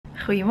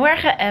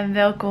Goedemorgen en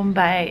welkom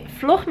bij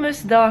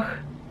Vlogmas dag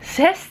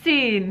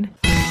 16.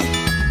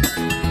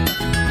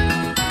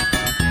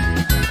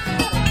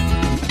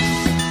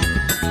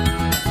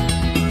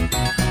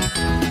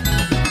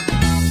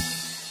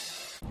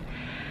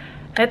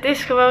 Het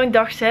is gewoon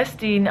dag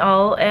 16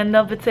 al en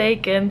dat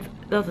betekent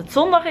dat het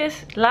zondag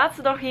is. De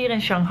laatste dag hier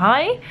in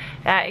Shanghai.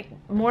 Ja,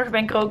 morgen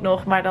ben ik er ook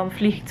nog, maar dan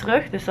vlieg ik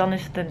terug. Dus dan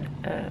is het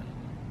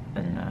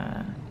een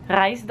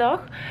reisdag.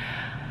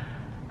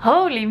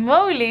 Holy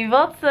moly,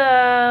 wat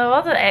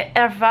een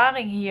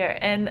ervaring hier.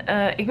 En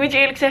ik moet je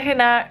eerlijk zeggen,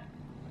 na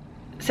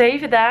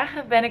 7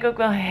 dagen ben ik ook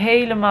wel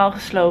helemaal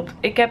gesloopt.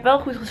 Ik heb wel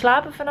goed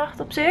geslapen vannacht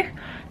op zich.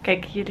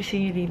 Kijk, hier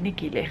zien jullie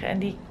Nicky liggen. En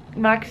die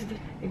maken ze.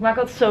 Ik maak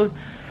altijd zo'n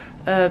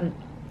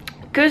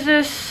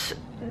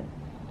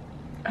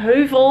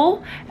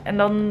kussens-heuvel. En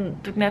dan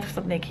doe ik net alsof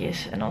dat Nicky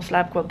is. En dan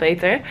slaap ik wat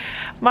beter.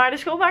 Maar de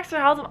schoonmaakster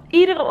haalt hem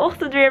iedere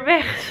ochtend weer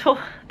weg.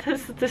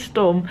 Dus het is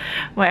stom.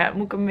 Maar ja,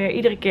 moet ik hem weer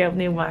iedere keer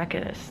opnieuw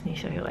maken. Dat is niet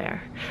zo heel erg.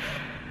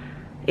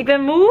 Ik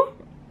ben moe.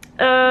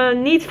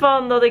 Niet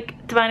van dat ik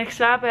te weinig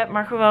geslapen heb.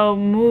 Maar gewoon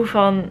moe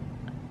van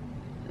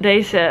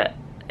deze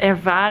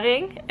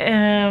ervaring.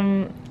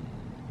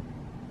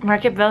 Maar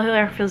ik heb wel heel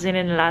erg veel zin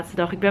in de laatste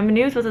dag. Ik ben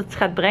benieuwd wat het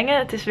gaat brengen.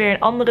 Het is weer een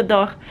andere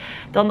dag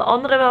dan de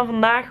andere. Van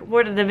vandaag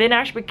worden de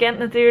winnaars bekend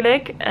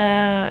natuurlijk.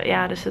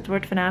 Ja, dus het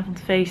wordt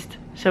vanavond feest.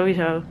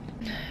 Sowieso.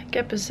 Ik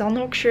heb een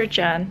Zandhoek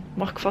shirtje aan.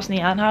 Mag ik vast niet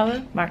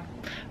aanhouden. Maar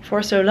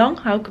voor zo lang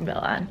hou ik hem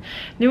wel aan.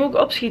 Nu moet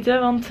ik opschieten.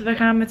 Want we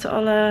gaan met z'n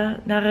allen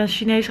naar een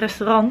Chinees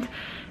restaurant.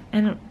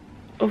 En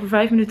over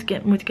 5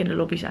 minuten moet ik in de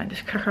lobby zijn.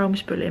 Dus ik ga gauw mijn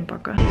spullen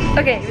inpakken.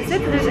 Oké, we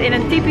zitten dus in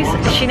een typisch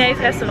Chinees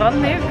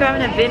restaurant nu. We kwamen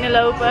net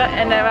binnenlopen.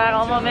 En er waren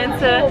allemaal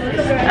mensen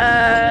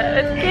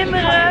het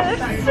kinderen.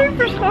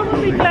 Super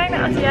schattig. Die kleine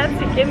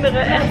Aziatische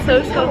kinderen. Echt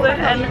zo schattig.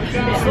 En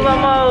er stonden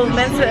allemaal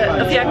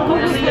mensen, of ja,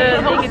 koks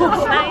dingen te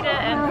snijden.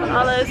 En van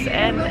alles.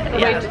 En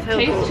ja, dat is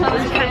heel cool.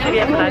 Dus ik ga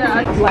jullie even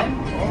laten zien.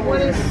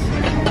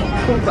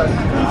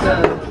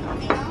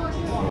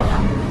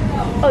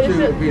 Oh, dit is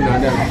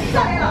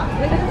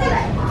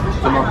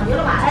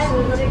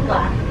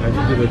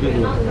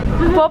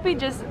Poppy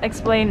just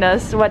explained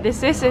us what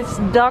this is. It's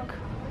duck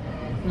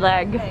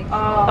leg.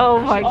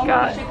 Oh my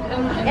god.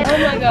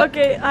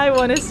 Okay, I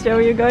want to show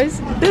you guys.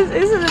 This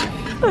is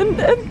een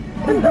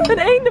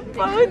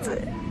eendenpoot.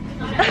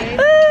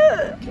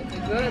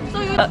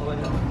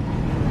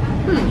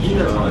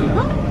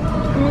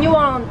 You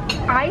want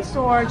ice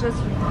or just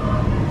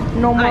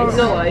normal? Ice.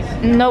 No ice.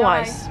 No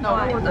ice. No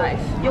ice.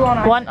 You want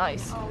ice? One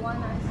ice.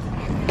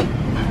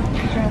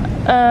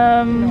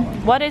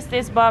 What is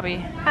this,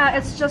 Bobby?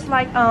 It's just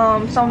like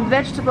some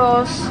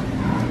vegetables.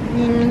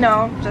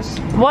 No, just.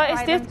 What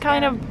is this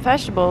kind of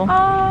vegetable?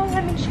 Oh,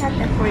 let me check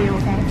that for you,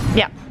 okay?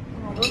 Ja.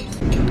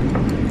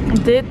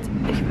 Dit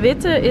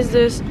witte is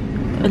dus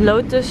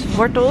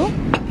lotuswortel.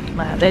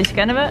 Nou ja, deze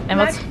kennen we. En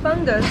Black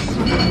fungus.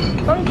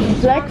 Fungus.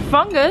 Black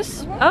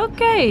fungus?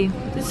 Oké,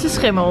 dit is de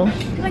schimmel.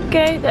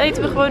 Oké, dat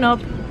eten we gewoon op.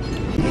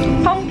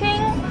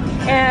 Pumpkin.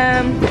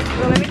 Well,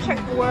 let me check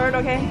the word,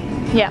 okay?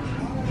 Ja.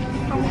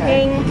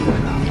 Pumpkin.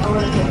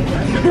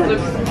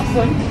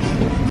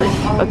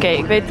 Oké,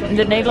 ik weet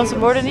de Nederlandse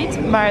woorden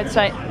niet, maar het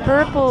zijn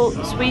purple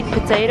sweet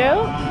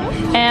potato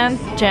en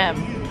jam.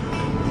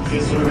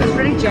 It's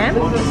really jam?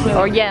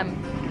 Or yam. I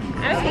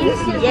think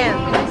it's yam.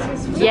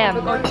 Yam.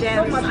 Or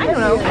jam. I don't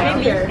know.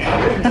 Maybe.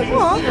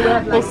 Oh.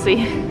 We'll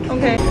see.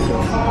 Okay.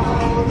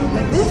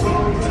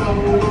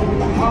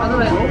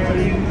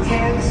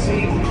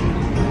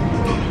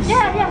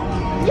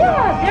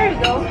 Yeah, there you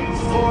go.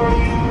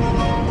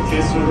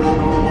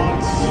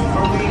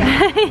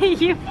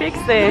 You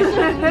fixed it.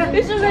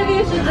 It's just maybe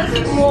you should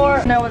just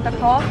more know what they're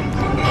called.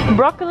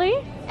 Broccoli?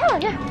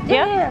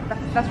 Yeah.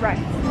 That's right.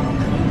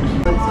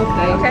 It's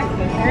okay. Okay.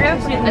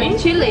 And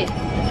chili.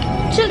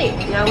 Chili.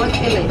 Yeah, what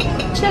chili?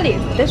 Chili.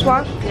 This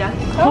one. Yeah.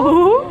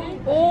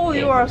 Oh,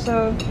 you are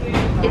so.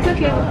 It's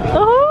okay.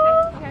 Oh.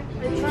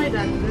 Try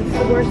that. That's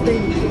the worst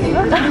thing.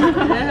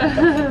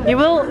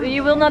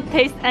 You will not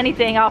taste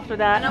anything after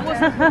that. And I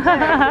wasn't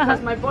prepared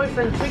because my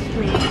boyfriend tricked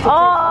me.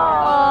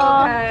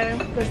 Oh. Okay.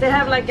 Because they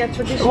have like a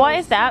traditional. What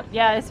is that?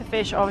 Yeah, it's a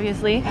fish,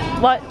 obviously.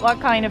 What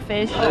kind of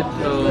fish?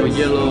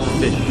 Yellow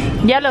fish.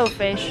 Yellow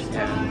fish.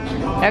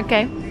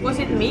 Okay. Was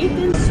it meat?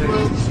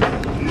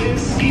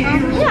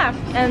 Yeah,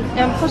 and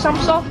put some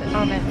salt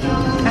on it.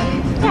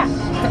 Yeah.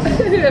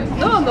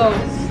 No.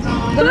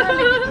 Den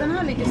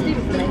här ligger still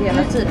för mig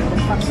hela tiden. Den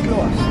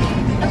fastlåst.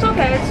 It's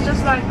okay. It's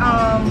just like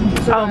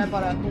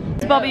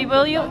Bobby,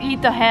 will you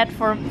eat the head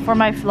for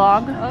my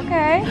vlog?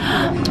 Okay.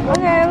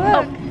 Okay.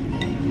 Look.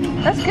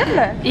 That's good.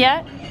 Look.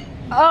 Yeah.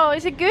 Oh,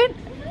 is it good?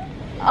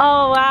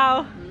 Oh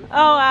wow.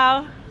 Oh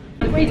wow.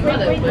 Wait.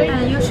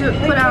 You should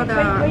put out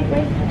the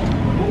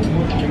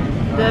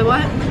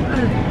what?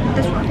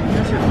 This one.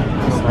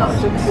 It's not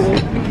so cool.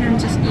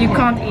 You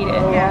can't eat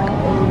it. Yeah.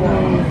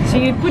 So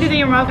you put it in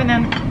your mouth and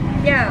then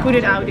put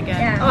it out again.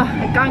 Yeah. Oh,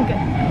 I can't get.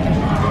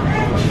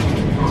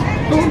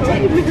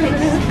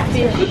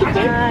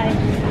 Hi.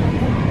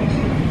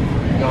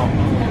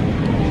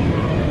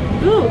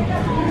 Ooh.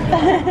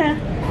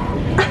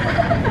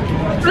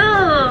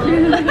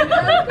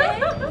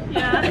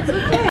 Yeah, it's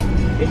okay.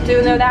 You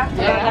do know that?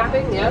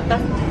 Yeah.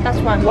 That's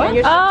one. What?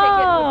 You should take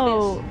it with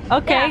Oh, this.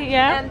 okay,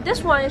 yeah. And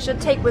this one you should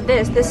take with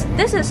this.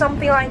 This is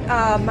something like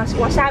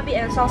wasabi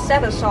and some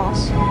salad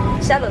sauce.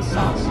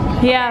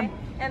 Yeah.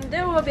 And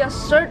there will be a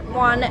third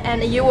one,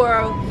 and you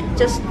will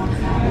just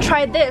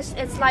try this.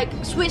 It's like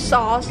sweet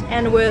sauce,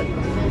 and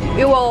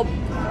you will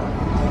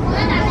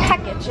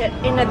package it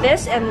into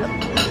this and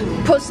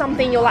put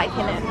something you like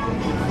in it.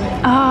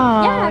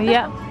 Oh,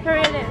 yeah. Here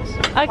it is.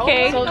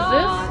 Okay. So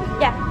this?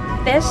 Yeah,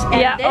 this and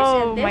Yeah. this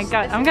Oh and this. my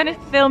god. this I'm gonna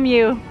film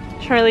you,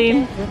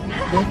 Charlene.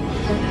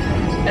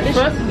 At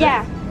first?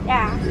 Yeah.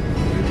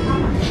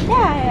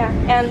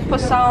 And put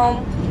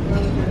some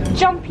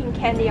jumping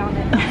candy on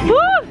it.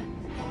 Woo!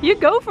 You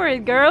go for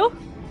it, girl.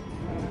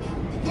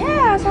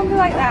 Yeah, something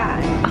like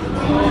that.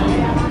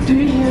 Do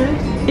you hear it?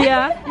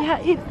 Yeah.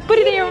 Yeah. Put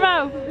it in your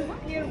mouth.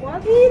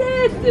 Eat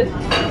it.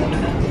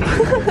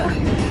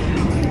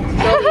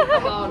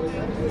 About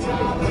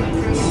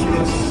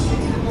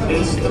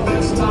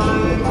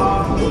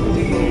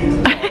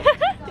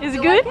Is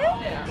it good?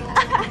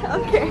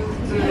 Okay.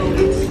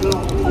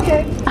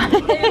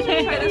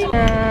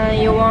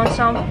 You want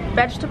some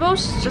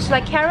vegetables, just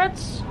like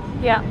carrots?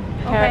 Yeah.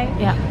 Okay.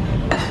 Yeah.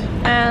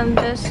 And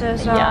this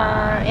is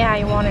yeah,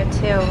 you want it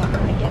too.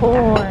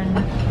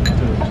 Corn.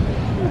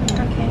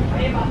 Okay.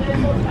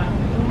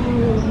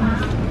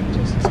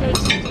 Just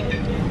taste it.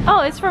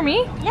 Oh, it's for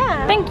me?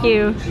 Yeah. Thank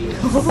you.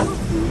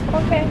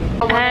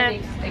 Okay.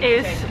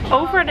 Is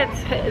over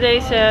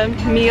deze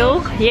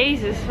meal.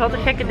 Jezus, wat een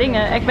gekke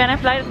dingen. Ik ben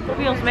echt blij dat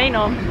Poppy ons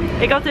meenam.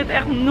 Ik had dit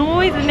echt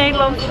nooit in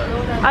Nederland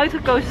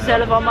uitgekozen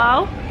zelf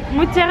allemaal. Ik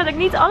moet zeggen dat ik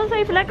niet alles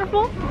even lekker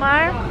vond,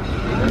 maar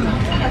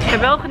ik heb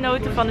wel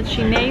genoten van de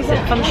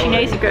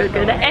Chinese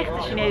keuken. De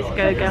echte Chinese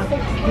keuken.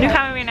 Nu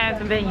gaan we weer naar het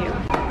venue.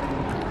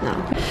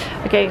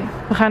 Oké,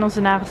 we gaan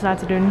onze nagels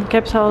laten doen. Ik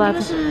heb ze al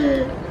laten...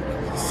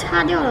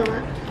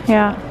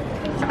 Ja.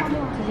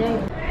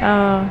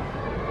 Oh.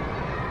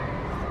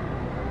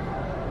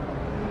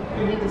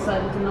 We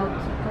decided to not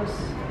because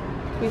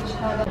Twitch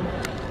had a...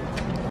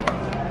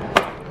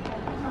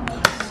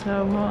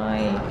 Zo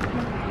mooi.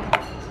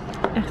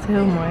 Echt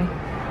heel mooi.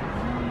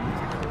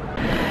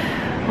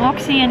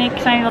 Roxy en ik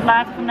zijn wat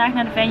later vandaag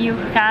naar de venue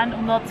gegaan.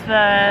 Omdat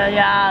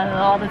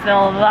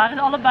we waren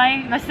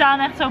allebei, wij staan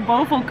echt zo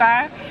boven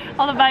elkaar.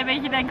 Allebei een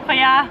beetje denken van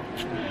ja,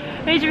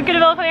 weet je, we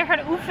kunnen wel weer gaan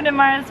oefenen,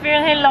 maar het is weer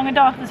een hele lange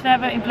dag. Dus we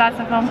hebben in plaats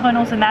daarvan gewoon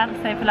onze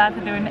nagels even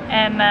laten doen.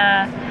 En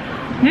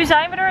nu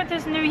zijn we er. Het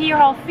is nu hier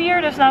 3:30,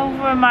 dus nu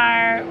hoeven we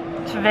maar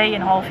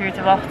 2,5 uur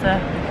te wachten.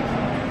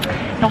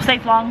 Nog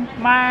steeds lang,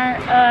 maar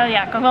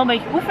ja, ik kan wel een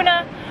beetje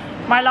oefenen.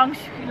 Maar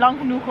lang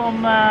genoeg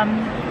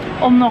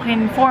om nog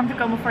in vorm te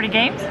komen voor de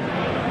games.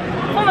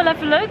 Ik vond het wel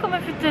even leuk om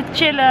even te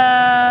chillen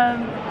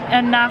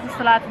en nagels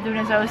te laten doen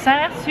en zo. Ze zijn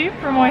echt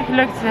super mooi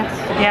gelukt.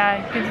 Ja,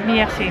 je kunt het niet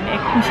echt zien.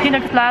 Misschien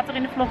dat ik het later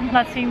in de vlog moet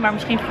laten zien, maar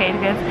misschien vergeet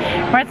ik het.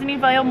 Maar het is in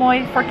ieder geval heel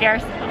mooi voor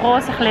kerst.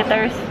 Roze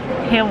glitters.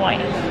 Heel mooi.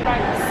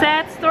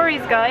 Sad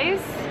stories, guys.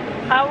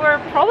 Our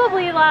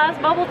probably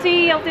last bubble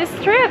tea of this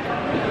trip.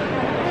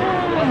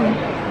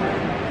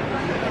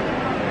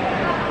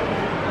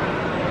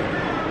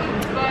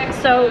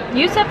 So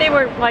you said they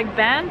were like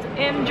banned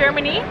in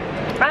Germany.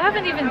 I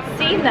haven't even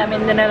seen them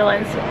in the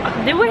Netherlands.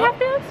 Do we have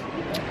those?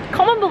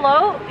 Comment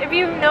below if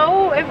you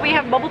know if we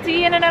have bubble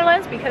tea in the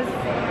Netherlands, because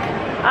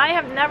I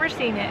have never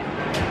seen it.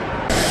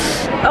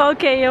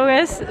 Oké,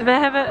 jongens, we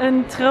hebben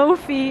een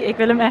trofee. Ik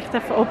wil hem echt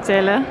even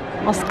optillen.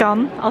 Als het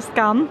kan, als het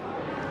kan.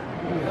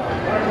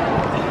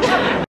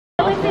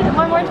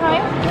 One more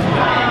time.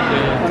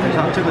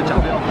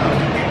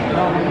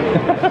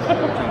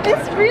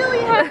 It's really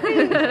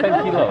heavy.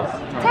 10 kilos.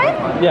 10?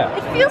 Yeah.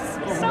 It feels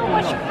so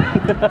much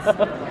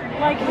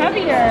like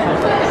heavier.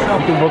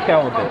 You can work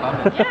out with it.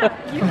 Yeah,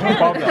 you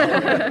can.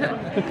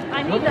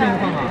 I need that.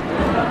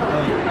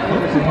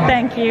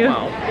 Thank you.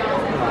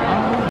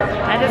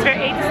 Het is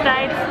weer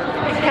etenstijd.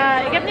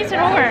 Ik heb niet zo'n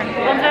honger,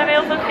 want we hebben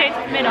heel veel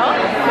gegeten vanmiddag.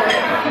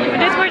 Maar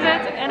dit wordt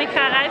het en ik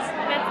ga reizen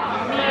met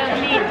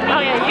meat.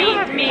 Oh yeah, you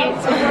have meat.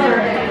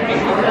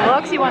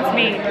 Roxy wants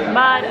meat,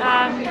 but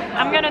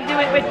I'm gonna do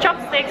it with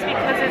chopsticks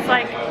because it's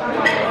like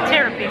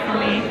therapy for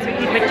me to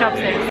eat with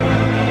chopsticks.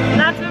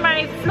 Laten we maar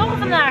even vloggen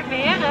vandaag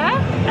weer. Hè?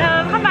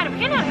 We gaan bijna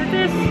beginnen. Het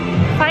is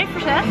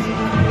 5:06.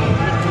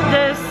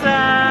 Dus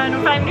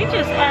nog 5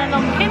 minuutjes en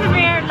dan begint het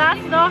weer, de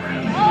laatste dag.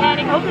 En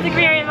ik hoop dat ik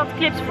weer in wat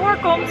clips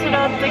voorkom,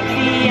 zodat ik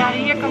die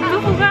hier kan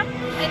toevoegen.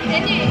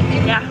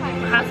 Ja,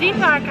 we gaan zien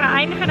waar ik ga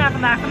eindigen na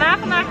vandaag.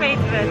 Vandaag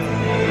weten we het.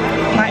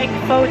 Maar ik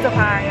vote op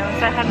haar, joh.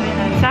 Zij gaat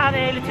winnen. Zij gaat de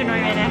hele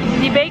toernooi winnen.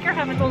 Die beker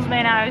gaat met ons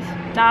mee naar huis.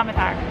 Samen met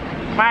haar.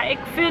 Maar ik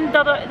vind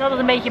dat het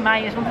een beetje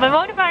mij is. Want we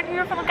wonen maar een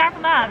uur van elkaar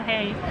vandaan.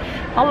 Hey,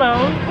 hallo.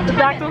 Dat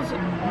maakt ons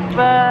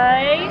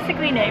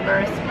basically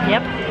neighbors.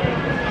 Yep.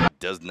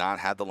 does not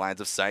have the lines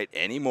of sight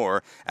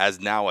anymore, as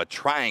now a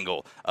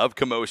triangle of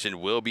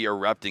commotion will be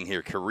erupting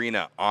here.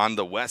 Karina on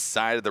the west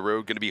side of the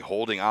road going to be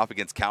holding off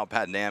against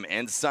Kalpat Nam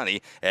and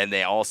Sunny, and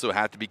they also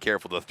have to be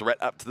careful. The threat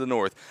up to the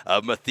north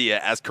of Mathia,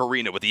 as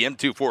Karina with the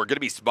M24 going to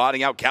be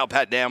spotting out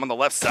Kalpat Nam on the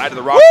left side of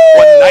the rock.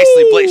 One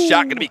nicely placed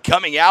shot going to be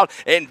coming out,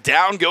 and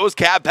down goes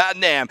Kalpat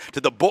Nam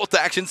to the bolt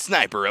action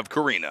sniper of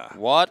Karina.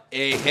 What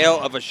a hell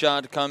of a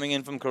shot coming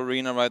in from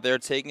Karina right there,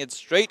 taking it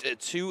straight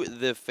to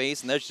the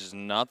face, and there's just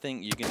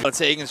nothing you can do.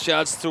 Taking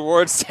shots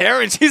towards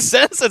Terran, she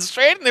sends it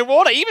straight in the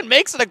water, even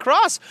makes it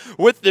across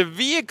with the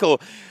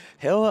vehicle.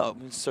 Hella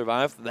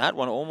survived that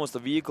one, almost a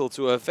vehicle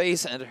to her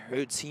face, and her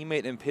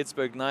teammate in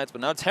Pittsburgh Knights. But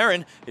now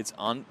Terran, it's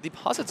on the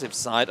positive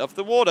side of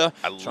the water,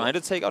 trying to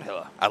take out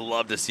Hella. I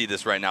love to see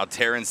this right now.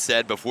 Terran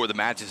said before the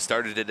matches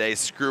started today,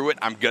 screw it,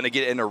 I'm going to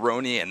get in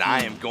Aroni, and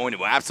I am going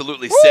to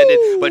absolutely send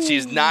it. But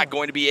she's not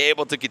going to be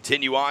able to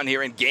continue on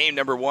here in game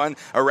number 1,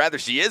 or rather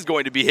she is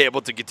going to be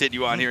able to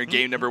continue on here in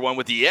game number 1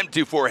 with the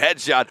M24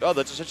 headshot. Oh,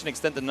 that's to such an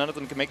extent that none of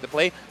them can make the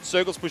play.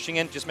 Circles pushing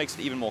in just makes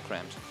it even more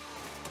cramped.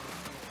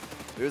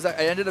 It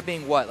ended up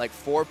being what, like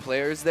 4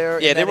 players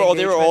there? Yeah, they were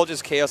all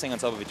just chaosing on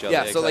top of each other.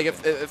 Yeah, so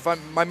exactly. like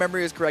if my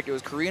memory is correct, it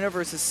was Karina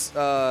versus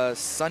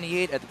Sunny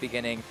 8 at the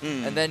beginning,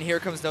 and then here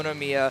comes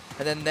Nonomiya,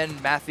 and then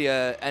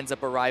Mathia ends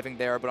up arriving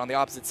there, but on the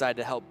opposite side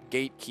to help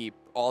gatekeep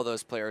all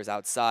those players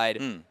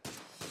outside.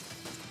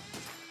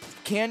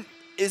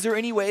 Is there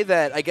any way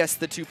that, I guess,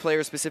 the 2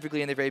 players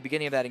specifically in the very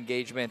beginning of that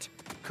engagement,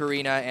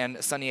 Karina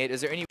and Sunny 8,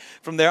 is there any...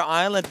 From their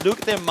island, look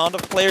at the amount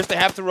of players they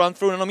have to run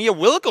through, and Nonomiya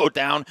will go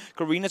down.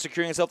 Karina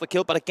securing herself the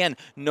kill, but again,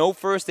 no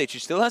first stage. She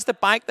still has the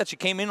bike that she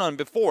came in on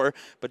before,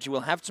 but she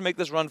will have to make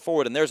this run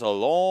forward, and there's a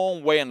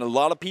long way and a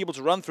lot of people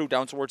to run through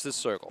down towards this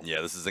circle.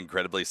 Yeah, this is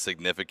incredibly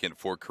significant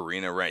for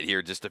Karina right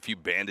here. Just a few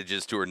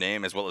bandages to her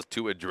name, as well as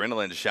 2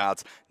 adrenaline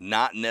shots.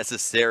 Not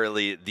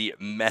necessarily the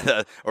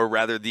meta, or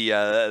rather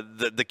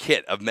the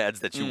kit of meds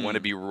that you want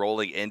to be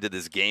rolling into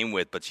this game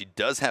with, but she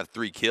does have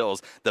 3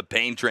 kills. The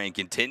pain train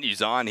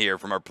continues on here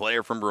from our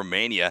player from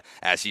Romania,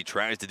 as she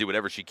tries to do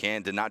whatever she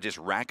can to not just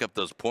rack up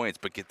those points,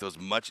 but get those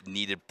much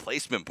needed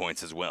placement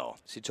points as well.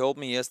 She told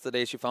me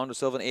yesterday she found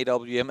herself an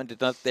AWM and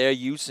did not dare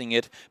using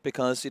it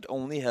because it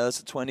only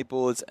has 20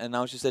 bullets, and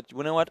now she said,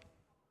 you know what?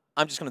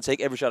 I'm just going to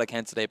take every shot I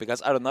can today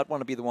because I do not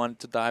want to be the one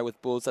to die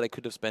with bullets that I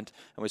could have spent.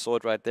 And we saw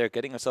it right there,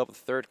 getting herself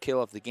a 3rd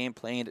kill of the game,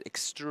 playing it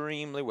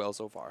extremely well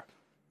so far.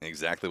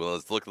 Exactly. Well,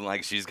 it's looking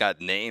like she's got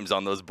names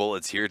on those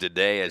bullets here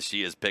today, as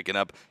she is picking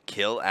up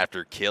kill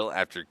after kill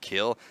after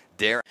kill.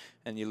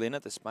 And Yelena,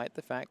 despite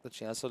the fact that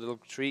she has a little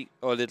tree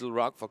or a little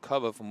rock for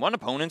cover from one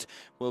opponent,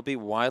 will be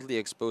widely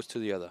exposed to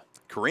the other.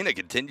 Karina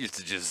continues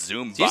to just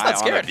zoom she's by not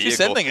scared. on her vehicle. She's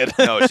sending it.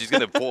 No, she's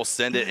going to full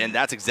send it, and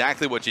that's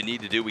exactly what you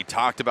need to do. We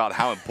talked about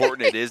how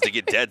important it is to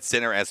get dead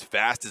center as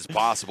fast as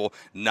possible,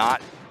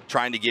 not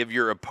trying to give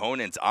your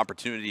opponents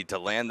opportunity to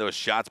land those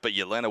shots, but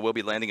Yelena will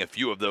be landing a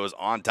few of those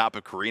on top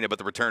of Karina, but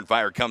the return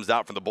fire comes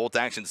out from the bolt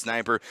action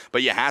sniper.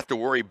 But you have to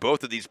worry,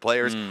 both of these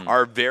players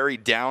are very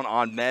down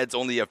on meds,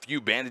 only a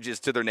few bandages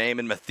to their name,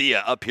 and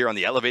Mathia up here on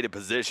the elevated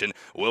position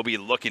will be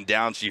looking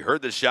down. She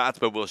heard the shots,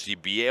 but will she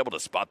be able to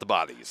spot the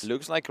bodies?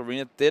 Looks like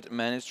Karina did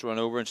manage to run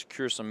over and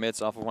secure some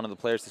meds off of one of the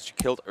players that she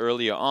killed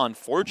earlier on,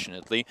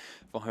 fortunately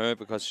for her,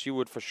 because she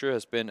would for sure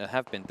have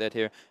been dead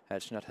here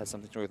had she not had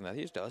something to do with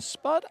Mathia. She does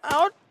spot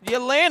out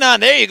Yelena,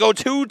 and there you go,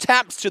 2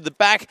 taps to the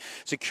back,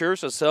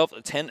 secures herself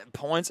 10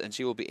 points, and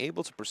she will be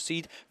able to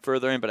proceed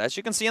further in. But as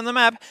you can see on the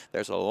map,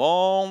 there's a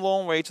long,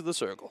 long way to the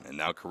circle. And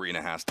now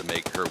Karina has to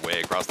make her way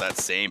across that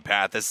same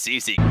path as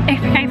Cici. Ik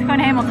vergeet gewoon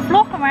helemaal te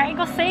vloggen, maar ik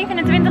was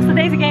 27e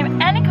deze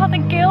game en ik had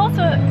een kill.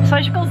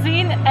 Zoals je kon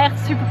zien,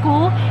 echt super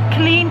cool.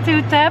 Clean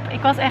 2-tap.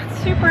 Ik was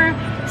echt super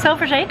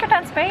zelfverzekerd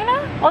aan het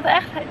spelen, wat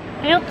echt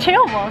heel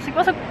chill was. Ik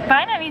was ook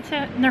bijna niet zo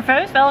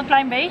nerveus, wel een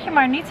klein beetje,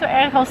 maar niet zo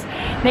erg als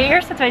de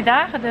eerste 2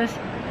 dagen. Dus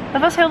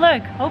dat was heel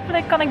leuk.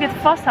 Hopelijk kan ik dit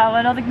vasthouden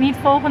en dat ik niet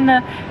het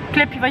volgende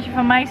clipje wat je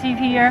van mij ziet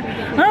hier.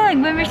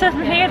 Ik ben weer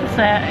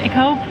 46. Ik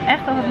hoop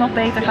echt dat het nog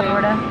beter gaat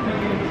worden.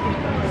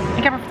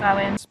 Ik heb er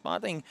vertrouwen in.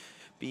 Spotting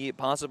be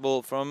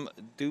possible from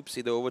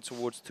Doopsie though over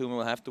towards Tuma.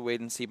 We'll have to wait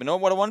and see. But no,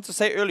 what I wanted to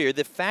say earlier,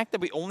 the fact that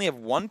we only have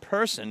 1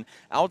 person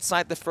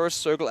outside the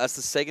first circle as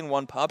the second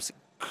one pops,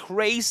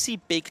 crazy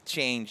big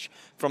change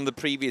from the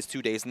previous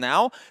 2 days.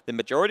 Now, the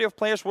majority of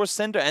players were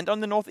center and on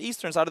the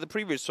northeastern side of the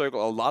previous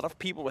circle. A lot of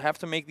people will have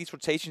to make these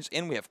rotations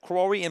in. We have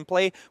Crory in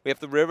play. We have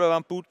the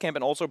Riverbound Bootcamp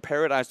and also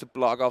Paradise to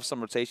block off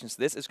some rotations.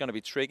 This is going to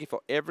be tricky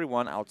for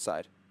everyone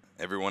outside.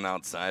 Everyone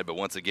outside, but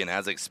once again,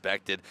 as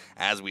expected,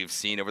 as we've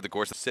seen over the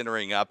course of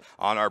centering up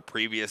on our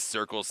previous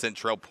circle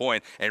central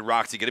point, and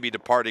Roxy going to be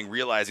departing,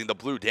 realizing the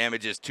blue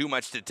damage is too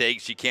much to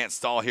take. She can't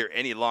stall here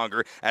any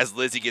longer as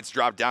Lizzie gets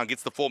dropped down,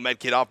 gets the full med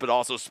kit off, but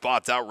also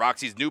spots out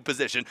Roxy's new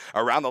position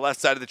around the left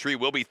side of the tree.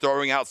 Will be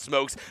throwing out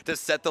smokes to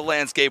set the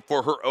landscape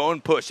for her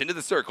own push into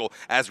the circle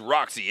as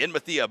Roxy and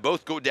Mathia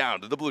both go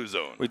down to the blue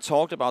zone. We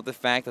talked about the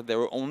fact that there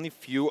were only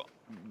few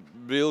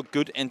real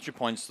good entry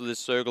points to this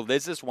circle.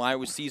 This is why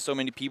we see so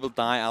many people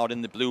die out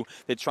in the blue.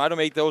 They try to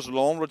make those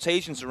long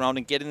rotations around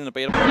and get in a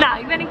beta. Nou,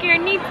 ik ben een keer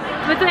niet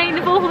meteen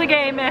de volgende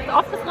game echt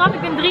afgestraft.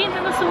 Ik ben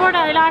 23e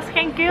geworden, helaas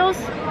geen kills.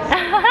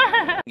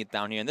 It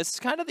down here, and this is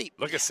kind of the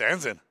look at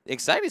Sanson.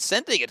 Exactly,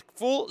 sending it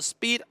full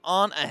speed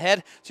on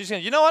ahead. She's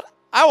going, you know what?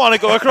 I want to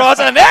go across,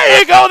 and there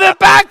you go, the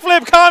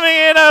backflip coming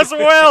in as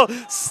well.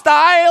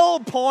 Style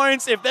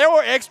points. If there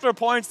were extra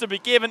points to be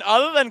given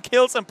other than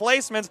kills and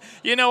placements,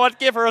 you know what?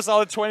 Give her a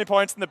solid 20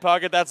 points in the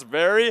pocket. That's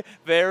very,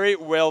 very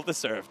well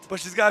deserved.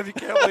 But she's got to be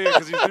careful here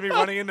because he's going to be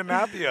running into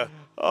Mathia.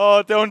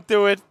 Oh, don't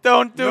do it.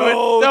 Don't do it.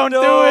 Don't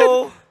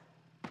do it.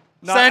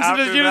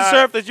 Sanson,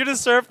 you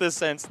deserve this,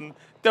 Sanson.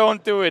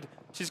 Don't do it.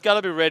 She's got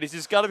to be ready.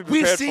 She's got to be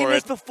prepared for it. We've seen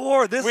this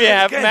before.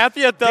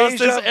 Mathia does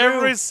this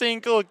every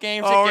single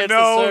game she gets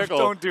the circle.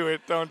 Don't do it.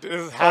 Don't do it.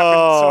 This has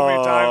happened so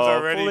many times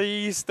already.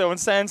 Please don't,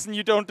 Sanson.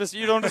 You don't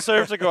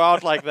deserve to go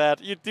out like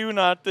that. You do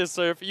not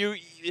deserve.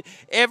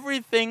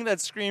 Everything that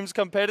screams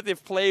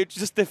competitive play, you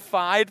just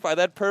defied by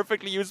that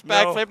perfectly used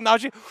backflip. Now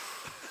she.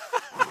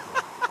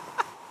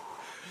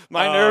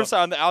 My nerves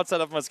are on the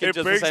outside of my skin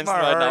just for Sanson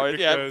right now.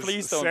 Yeah,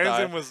 please don't die.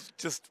 Sanson was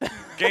just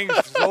getting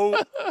so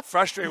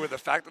frustrated with the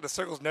fact that the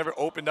circles never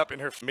opened up in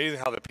her.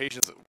 Amazing how the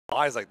patience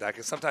lies like that,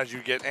 because sometimes you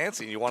get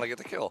antsy and you want to get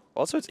the kill.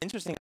 Also, it's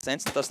interesting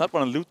Sanson does not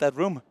want to loot that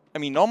room. I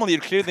mean, normally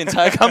you'd clear the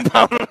entire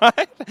compound,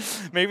 right?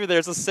 Maybe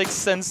there's a sixth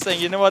sense saying,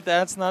 you know what,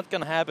 that's not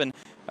going to happen.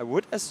 I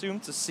would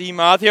assume to see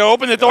Mathia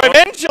open the door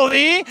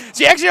eventually.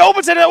 She actually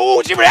opens it.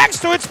 Oh, she reacts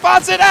to it,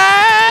 spots it,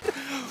 and...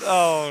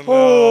 Oh, no.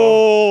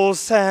 Oh,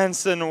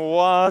 Sanson,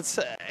 what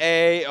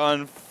a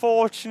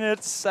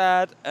unfortunate,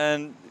 sad,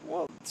 and,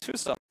 well, to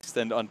some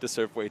extent,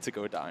 undeserved way to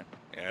go down.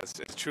 Yeah,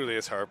 it truly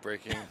is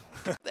heartbreaking.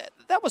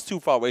 That was too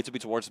far away to be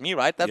towards me,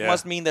 right? That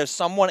must mean there's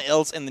someone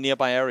else in the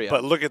nearby area.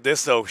 But look at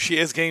this, though. She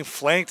is getting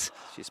flanked.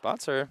 She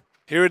spots her.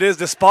 Here it is.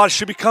 The spot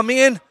should be coming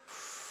in.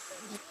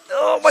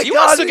 Oh, my God. She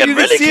wants to get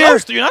really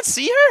close. Do you not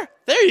see her?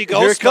 There you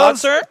go. Here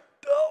spots her.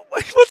 Oh,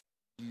 my God.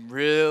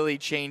 Really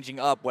changing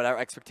up what our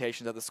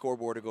expectations of the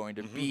scoreboard are going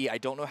to be. I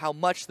don't know how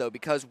much, though,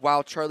 because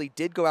while Charlie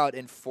did go out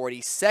in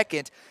 42nd,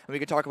 and we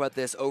can talk about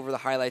this over the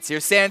highlights here,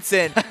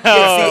 Sanson gets the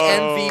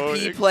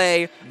MVP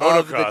play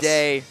of the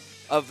day,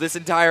 of this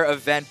entire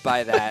event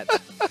by that.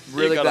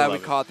 Really glad we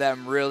caught that.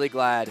 I'm really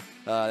glad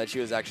that she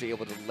was actually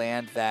able to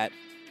land that.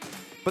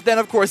 But then,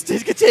 of course,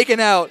 did get taken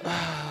out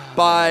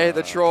by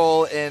the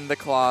troll in the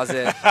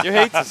closet. You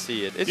hate to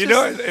see it. You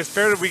know, it's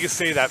fair that we can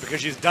say that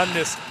because she's done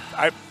this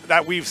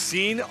that we've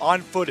seen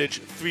on footage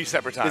 3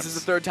 separate times. This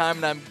is the 3rd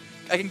time, and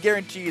I can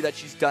guarantee you that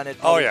she's done it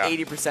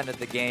 80% of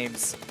the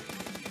games.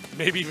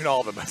 Maybe even all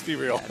of them, let's be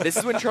real. Yeah, this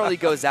is when Charlie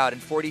goes out in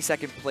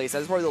 42nd place.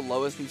 That is probably the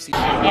lowest we've seen.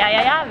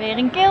 Ja, weer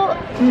een kill.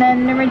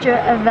 Nummertje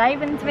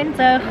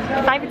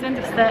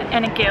 25ste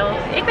en een kill.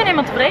 Ik ben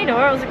helemaal tevreden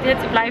hoor, als ik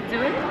dit blijf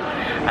doen.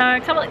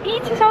 Ik zou wel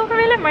ietsjes hoger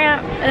willen, maar ja,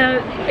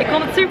 ik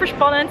vond het super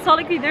spannend. Zal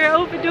ik die deur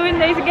open doen in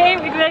deze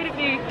game? Ik weet het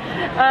niet.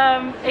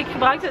 Ik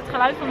gebruikte het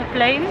geluid van de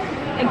plane.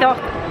 Ik dacht,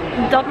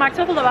 dat maakt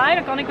zoveel lawaai,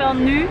 dan kan ik wel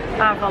nu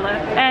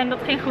aanvallen. En dat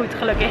ging goed,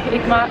 gelukkig.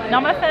 Ik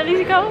nam even een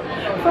risico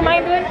voor mij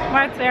doen,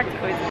 maar het werkte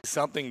goed.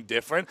 Something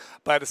different,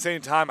 but at the same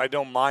time, I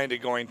don't mind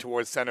it going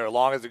towards center as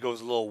long as it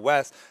goes a little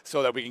west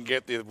so that we can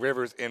get the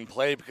rivers in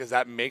play because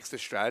that makes the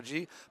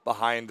strategy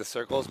behind the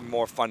circles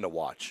more fun to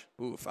watch.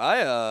 Oof,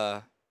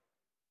 I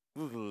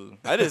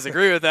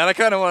disagree with that. I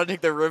kind of want to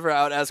take the river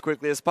out as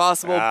quickly as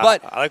possible,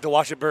 but I like to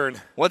watch it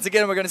burn. Once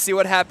again, we're going to see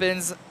what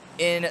happens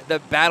in the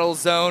battle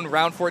zone.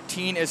 Round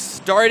 14 is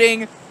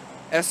starting.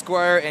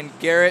 Esquire and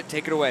Garrett,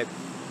 take it away.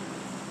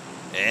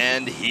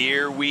 And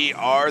here we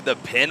are, the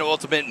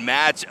penultimate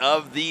match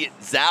of the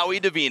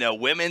Zowie Divina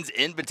Women's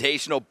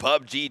Invitational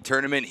PUBG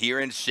Tournament here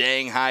in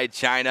Shanghai,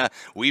 China.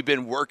 We've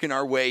been working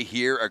our way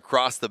here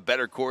across the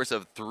better course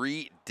of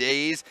 3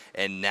 days,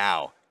 and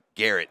now,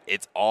 Garrett,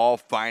 it's all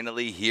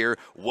finally here.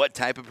 What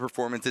type of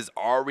performances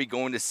are we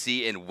going to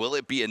see, and will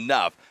it be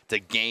enough to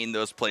gain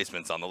those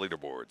placements on the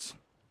leaderboards?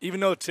 Even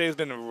though today's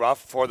been rough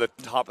for the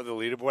top of the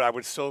leaderboard, I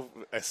would still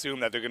assume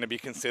that they're going to be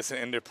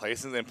consistent in their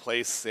places and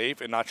play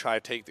safe and not try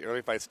to take the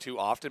early fights too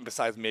often,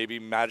 besides maybe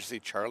Majesty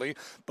Charlie.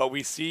 But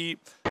we see...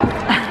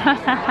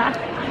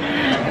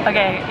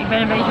 Oké, ik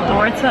ben een beetje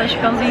boord zoals je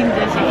kan zien,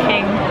 dus ik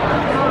ging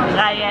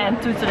rijden en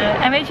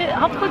toeteren. En weet je, het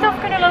had goed af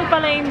kunnen lopen,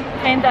 alleen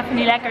ging het even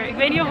niet lekker. Ik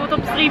weet niet of het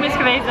op stream is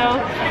geweest zo,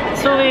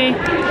 sorry.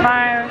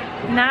 Maar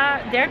na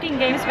 13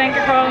 games ben ik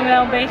er gewoon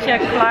wel een beetje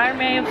klaar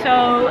mee of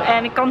zo.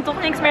 En ik kan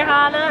toch niks meer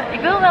halen. Ik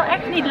wil wel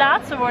echt niet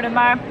laatste worden,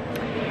 maar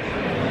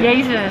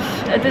jezus,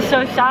 het is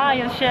zo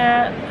saai als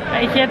je,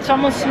 weet je, het is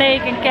allemaal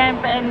snake en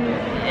camp en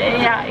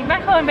ja, ik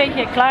ben gewoon een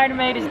beetje klaar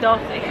ermee, dus ik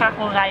dacht, ik ga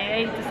gewoon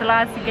rijden. Het is de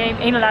laatste game,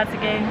 ene laatste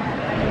game,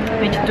 een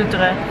beetje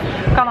toeteren.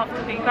 Kan af en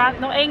toe. Ik wacht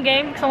nog 1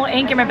 game, ik zal nog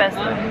 1 keer mijn best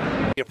doen.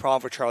 A problem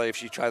for Charlie if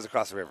she tries to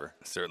cross the river.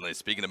 Certainly.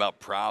 Speaking about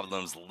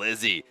problems,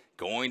 Lizzie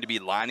going to be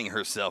lining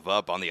herself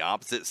up on the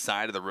opposite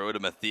side of the road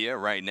of Mathia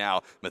right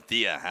now.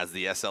 Mathia has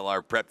the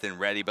SLR prepped and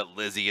ready, but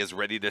Lizzie is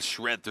ready to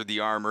shred through the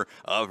armor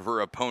of her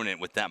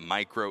opponent with that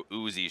micro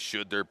Uzi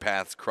should their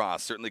paths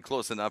cross. Certainly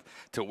close enough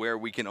to where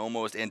we can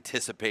almost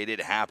anticipate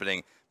it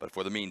happening. But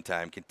for the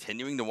meantime,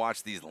 continuing to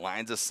watch these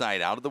lines of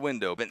sight out of the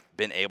window,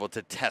 been able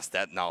to test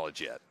that knowledge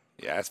yet.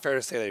 Yeah, it's fair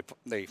to say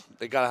they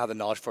got to have the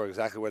knowledge for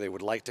exactly where they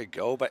would like to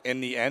go. But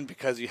in the end,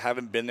 because you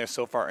haven't been there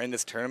so far in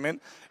this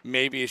tournament,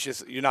 maybe it's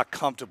just you're not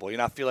comfortable. You're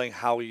not feeling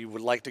how you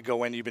would like to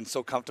go in. You've been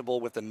so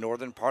comfortable with the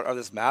northern part of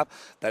this map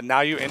that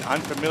now you're in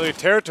unfamiliar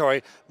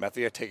territory.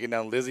 Mathia taking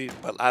down Lizzie.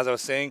 But as I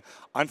was saying,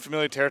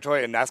 unfamiliar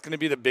territory, and that's going to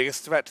be the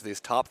biggest threat to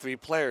these top 3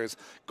 players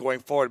going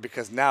forward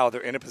because now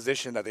they're in a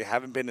position that they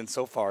haven't been in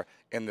so far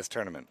in this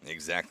tournament.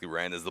 Exactly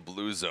right, as the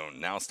blue zone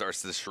now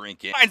starts to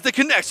shrink in. Finds the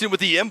connection with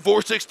the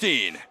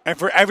M416. And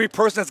for every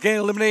person that's getting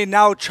eliminated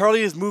now,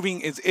 Charlie is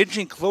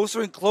inching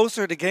closer and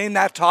closer to getting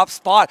that top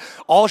spot.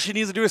 All she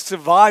needs to do is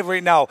survive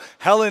right now.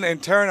 Helen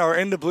and Turn are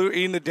in the blue,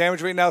 eating the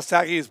damage right now.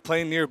 Saki is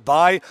playing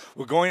nearby.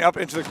 We're going up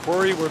into the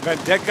quarry where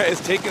Vendeka is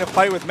taking a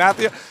fight with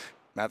Mathia.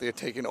 Mathia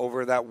taking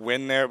over that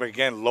win there, but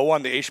again, low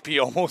on the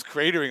HP, almost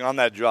cratering on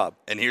that drop.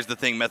 And here's the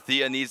thing,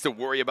 Mathia needs to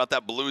worry about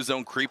that blue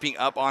zone creeping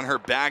up on her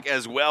back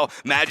as well.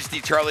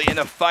 Majesty Charlie in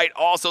a fight.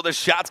 Also, the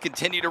shots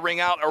continue to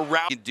ring out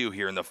around. Can do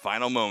here in the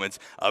final moments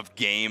of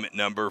game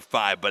number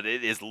 5, but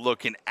it is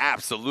looking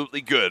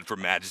absolutely good for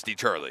Majesty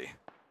Charlie.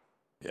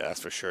 Yeah,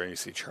 that's for sure. And you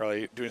see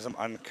Charlie doing some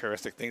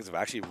uncharacteristic things of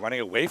actually running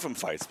away from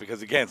fights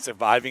because, again,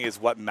 surviving is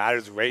what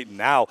matters right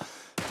now.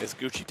 Is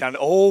Gucci down?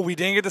 Oh, we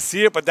didn't get to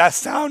see it, but that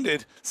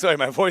sounded, sorry,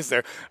 my voice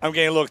there. I'm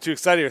getting a little too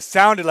excited. It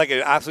sounded like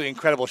an absolutely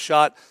incredible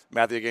shot.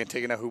 Mathia again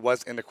taking out who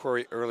was in the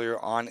quarry earlier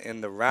on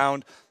in the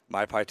round.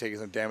 MyPie taking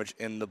some damage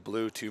in the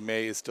blue. 2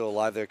 May is still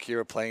alive there.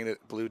 Kira playing the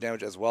blue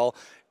damage as well.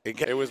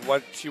 Again, it was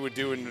what she would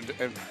do in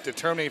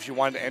determining if she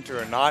wanted to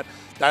enter or not.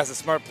 That's a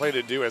smart play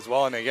to do as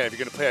well. And again, if you're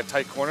going to play a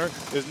tight corner,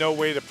 there's no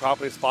way to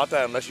properly spot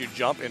that unless you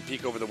jump and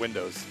peek over the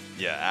windows.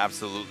 Yeah,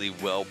 absolutely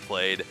well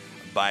played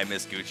by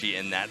Miss Gucci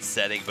in that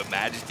setting. But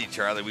Majesty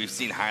Charlie, we've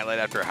seen highlight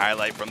after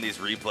highlight from these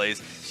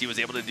replays. She was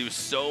able to do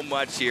so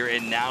much here,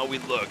 and now we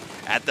look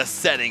at the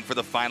setting for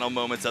the final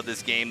moments of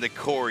this game. The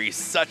quarry,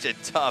 such a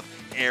tough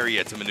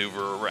area to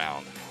maneuver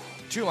around.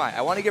 TOERNOI,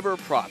 I want to give her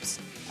props.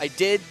 I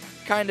did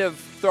kind of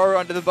throw her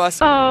under the bus.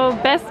 Oh,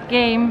 best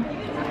game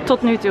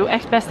tot nu toe.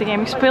 Echt beste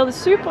game. Ik speelde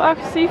super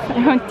agressief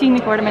en gewoon 10e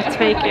geworden met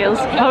 2 kills.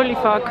 Holy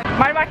fuck.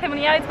 Maar het maakt helemaal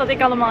niet uit wat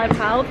ik allemaal heb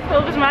gehaald.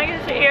 Volgens mij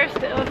is de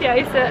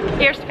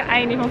eerste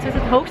geëindigd. Want het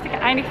is het hoogste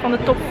geëindigd van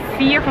de top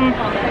 4 van.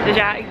 Dus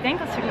ja, ik denk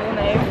dat ze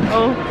gewonnen heeft.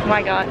 Oh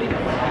my god.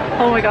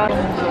 Oh my god.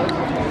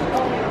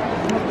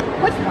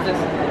 What's this?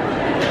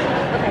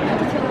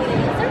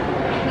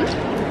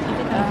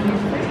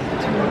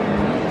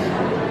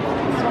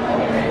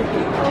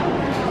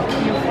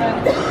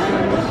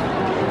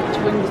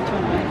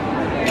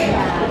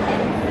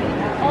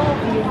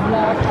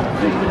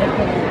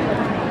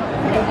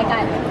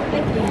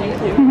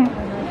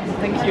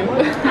 Thank you.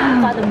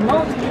 Got the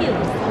most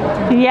kills.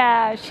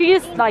 Yeah, she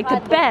is like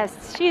the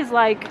best. She is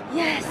like,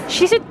 yes.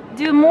 She should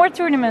do more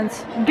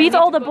tournaments. Beat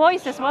all the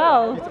boys as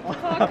well.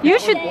 You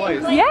should,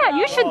 yeah,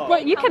 you should.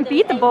 You can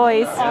beat the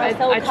boys.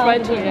 I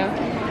tried to, yeah.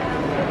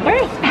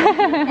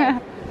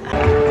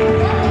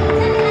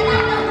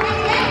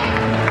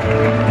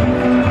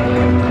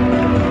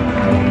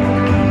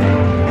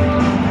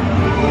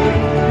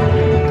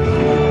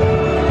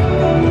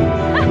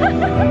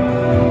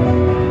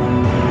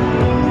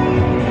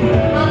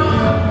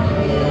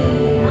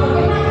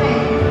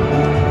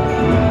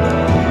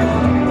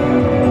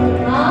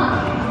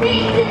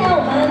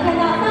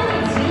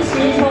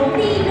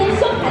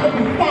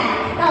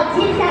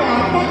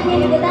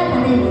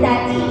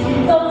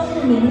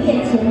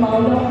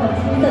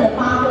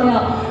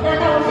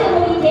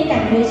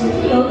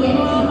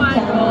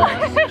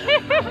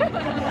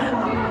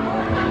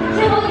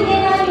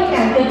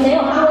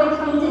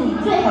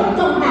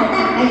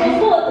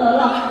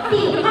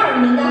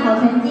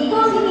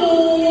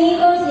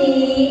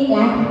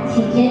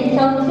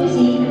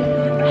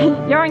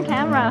 You're on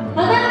camera.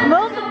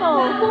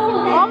 Multiple.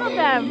 All of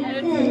them.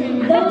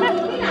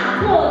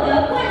 获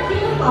得冠军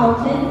好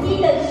成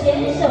绩的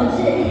选手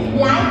是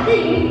来自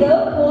于德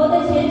国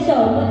的选手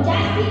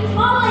Mathia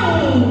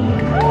Charlie。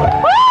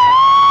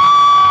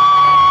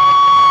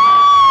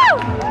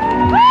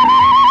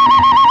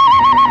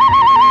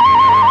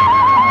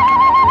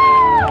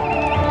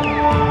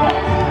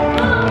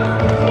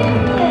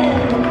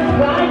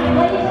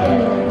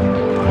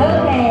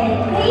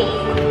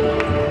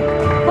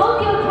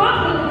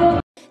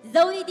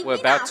 We're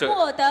about to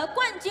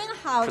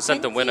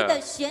present the winner. 的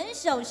选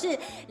手是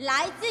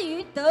来自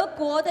于德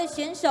国的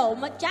选手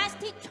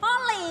Majesty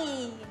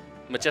Charlie.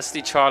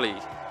 Majesty Charlie.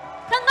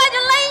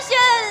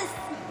 Congratulations!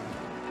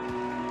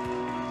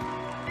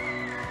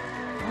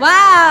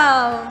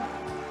 Wow!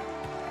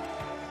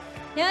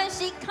 Here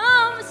she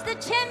comes, the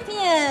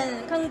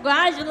champion.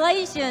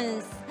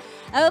 Congratulations.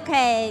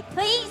 Okay,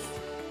 please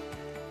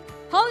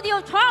hold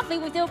your trophy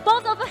with your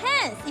both of your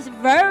hands. It's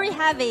very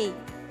heavy.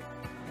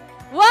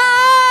 Wow!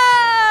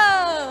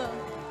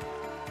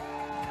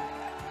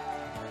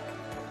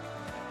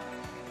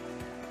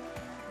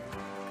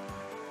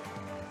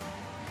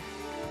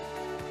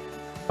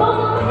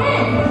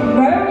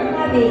 Very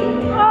heavy.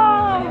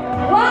 Oh!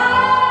 Wow!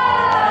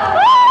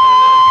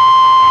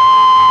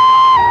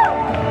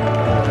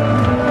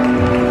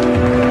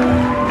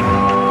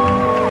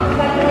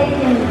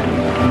 Congratulations.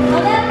 好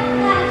的，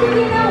那这边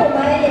呢，我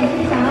们也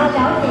是想要了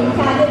解一下，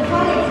就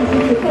Charlie 此时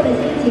此刻的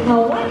心情哦。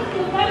What is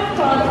the first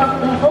thought of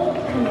the whole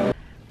tournament?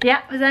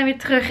 Ja, we zijn weer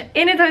terug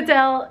in het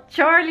hotel.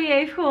 Charlie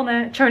heeft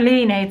gewonnen.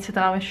 Charlene heet ze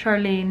trouwens,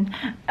 Charlene.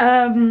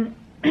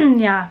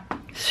 Ja,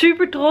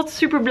 super trots,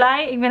 super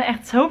blij. Ik ben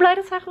echt zo blij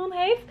dat zij gewonnen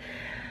heeft.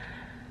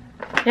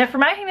 Ja, voor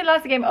mij ging de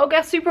laatste game ook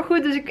echt super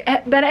goed. Dus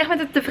ik ben echt met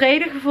een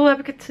tevreden gevoel heb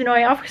ik het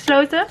toernooi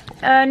afgesloten.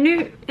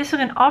 Nu is er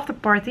een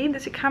afterparty.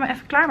 Dus ik ga me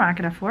even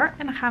klaarmaken daarvoor.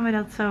 En dan gaan we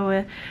dat zo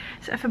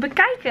eens even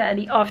bekijken,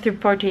 die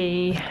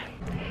afterparty.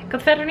 Ik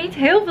had verder niet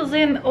heel veel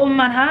zin om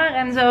mijn haar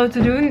en zo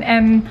te doen.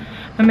 En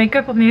mijn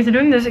make-up opnieuw te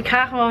doen. Dus ik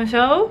ga gewoon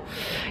zo.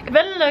 Ik heb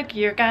wel een leuke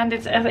jurk aan. Dit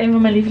is echt een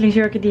van mijn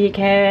lievelingsjurken die ik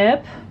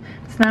heb.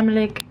 Het is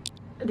namelijk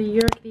de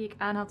jurk die ik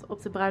aan had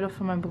op de bruiloft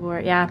van mijn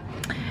broer. Ja.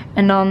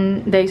 En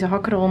dan deze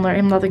hakken eronder.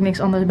 Omdat ik niks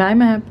anders bij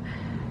me heb.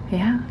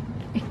 Ja.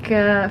 Ik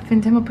vind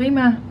het helemaal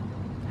prima.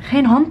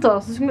 Geen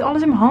handtas. Dus ik moet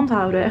alles in mijn hand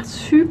houden. Echt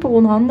super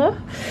onhandig.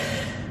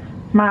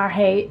 Maar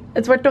hey,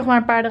 het wordt toch maar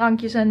een paar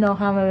drankjes. En dan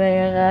gaan we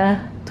weer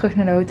terug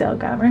naar de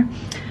hotelkamer.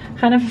 We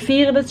gaan even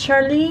vieren dat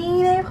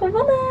Charlene heeft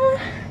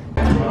gewonnen.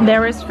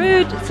 There is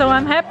food, so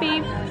I'm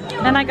happy.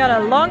 And I got a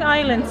Long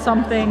Island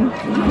something.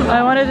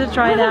 I wanted to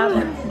try that.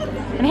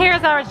 And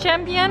here's our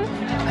champion.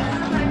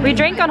 We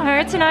drink on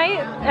her tonight.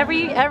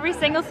 Every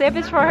single sip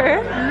is for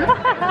her.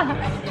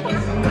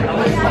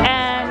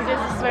 And this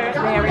is where,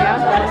 there we go.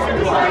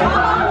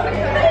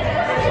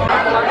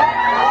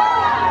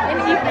 In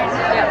the evening.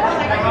 Yeah.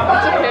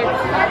 It's okay.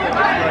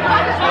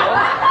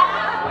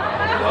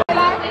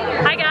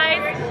 Hi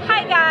guys.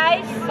 Hi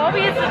guys.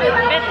 Bobby is a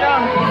bit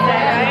drunk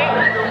today,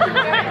 right?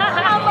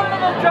 I'm a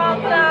little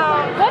drunk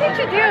now. What did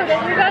you do that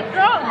you got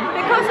drunk?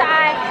 Because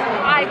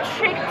I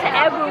tricked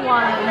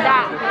everyone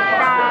that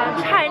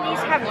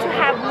Chinese have to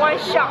have one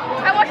shot.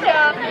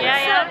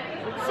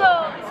 So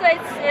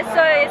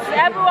it's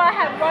everyone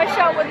have one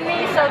shot with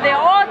me, so they're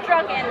all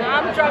drunk and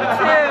I'm drunk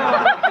too.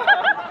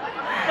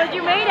 But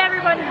you made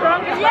everyone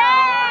drunk as well.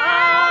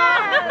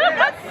 Yeah!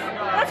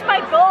 That's my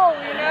goal,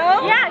 you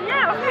know?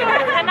 Yeah, of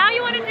course. And now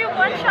you want to do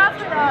one shot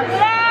for us.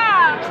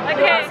 Yeah! Okay.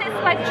 Because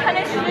it's like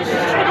Chinese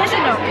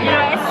traditional. You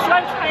know, it's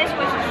strong Chinese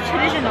which is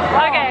traditional.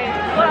 Okay,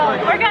 well,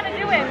 we're gonna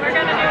do it. We're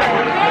gonna do it.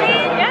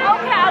 Really? Yeah.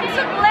 Okay, I'm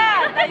so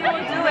glad that you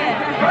will do it.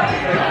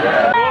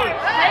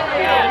 Thank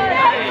you.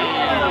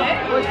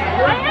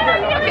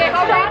 Okay,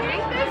 how do I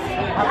drink this?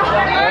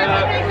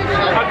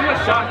 I'll do a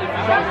shot. If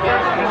you shot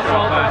first, and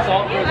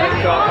salt, then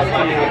shot up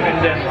to you, and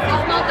then.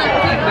 It's not that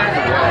deep.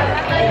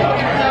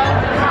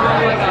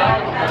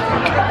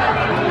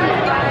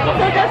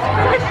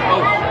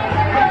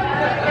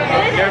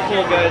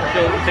 Careful, guys.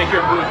 She'll take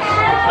your boots.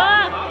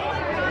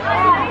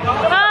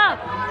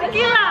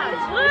 Tequila.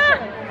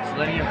 Just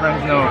letting your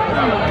friends know.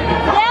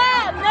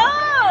 Yeah, no,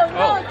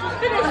 just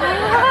finish it.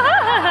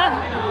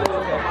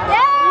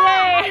 Yeah,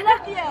 I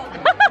love you.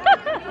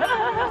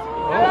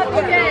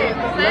 Okay,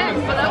 thanks,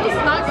 but that was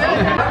not good.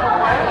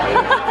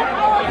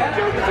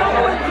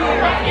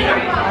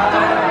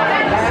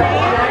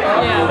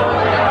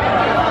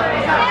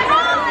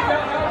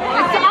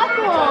 It's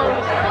alcohol.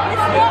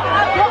 It's not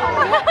alcohol.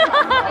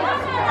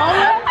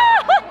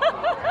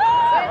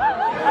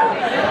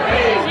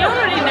 She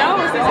already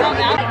knows it's not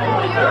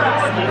alcohol.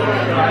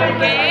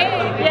 Okay.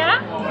 Ja?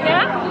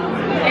 Oké.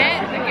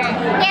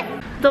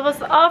 Dat was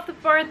de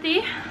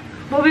afterparty.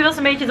 Bobby was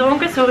een beetje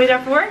dronken, sorry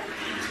daarvoor.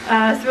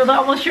 Ze wilden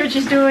allemaal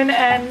shirtjes doen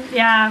en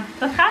ja,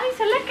 dat gaat niet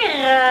zo lekker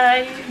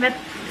met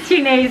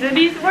Chinezen.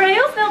 Die worden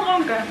heel snel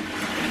dronken.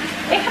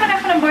 Ik ga er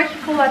even een bordje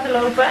vol laten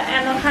lopen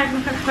en dan ga ik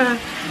nog even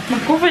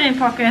mijn koffer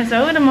inpakken en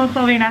zo. En dan mogen we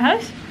alweer naar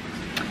huis.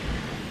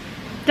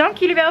 Dank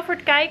jullie wel voor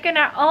het kijken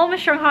naar al mijn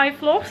Shanghai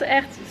vlogs.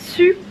 Echt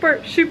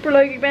super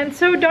leuk. Ik ben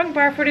zo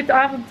dankbaar voor dit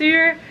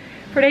avontuur.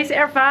 Voor deze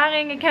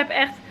ervaring. Ik heb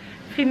echt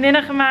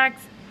vriendinnen gemaakt.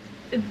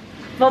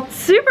 Wat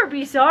super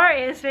bizar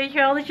is, weet je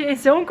wel. Dat je in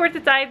zo'n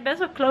korte tijd best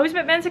wel close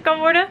met mensen kan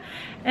worden.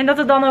 En dat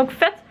het dan ook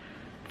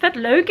vet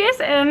leuk is.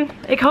 En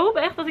ik hoop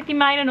echt dat ik die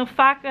meiden nog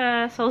vaak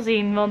zal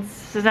zien. Want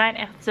ze zijn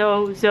echt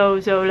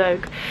zo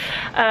leuk.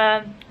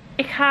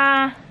 Ik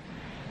ga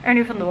er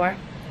nu vandoor.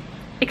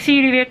 Ik zie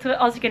jullie weer terug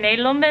als ik in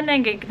Nederland ben,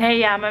 denk ik. Nee,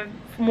 ja, maar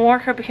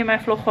morgen begint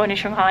mijn vlog gewoon in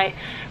Shanghai.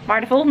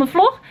 Maar de volgende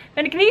vlog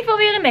ben ik in ieder geval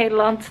weer in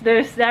Nederland.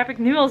 Dus daar heb ik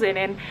nu al zin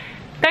in.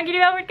 Dank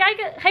jullie wel voor het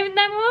kijken. Geef een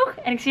duim omhoog.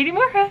 En ik zie jullie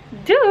morgen.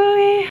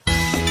 Doei!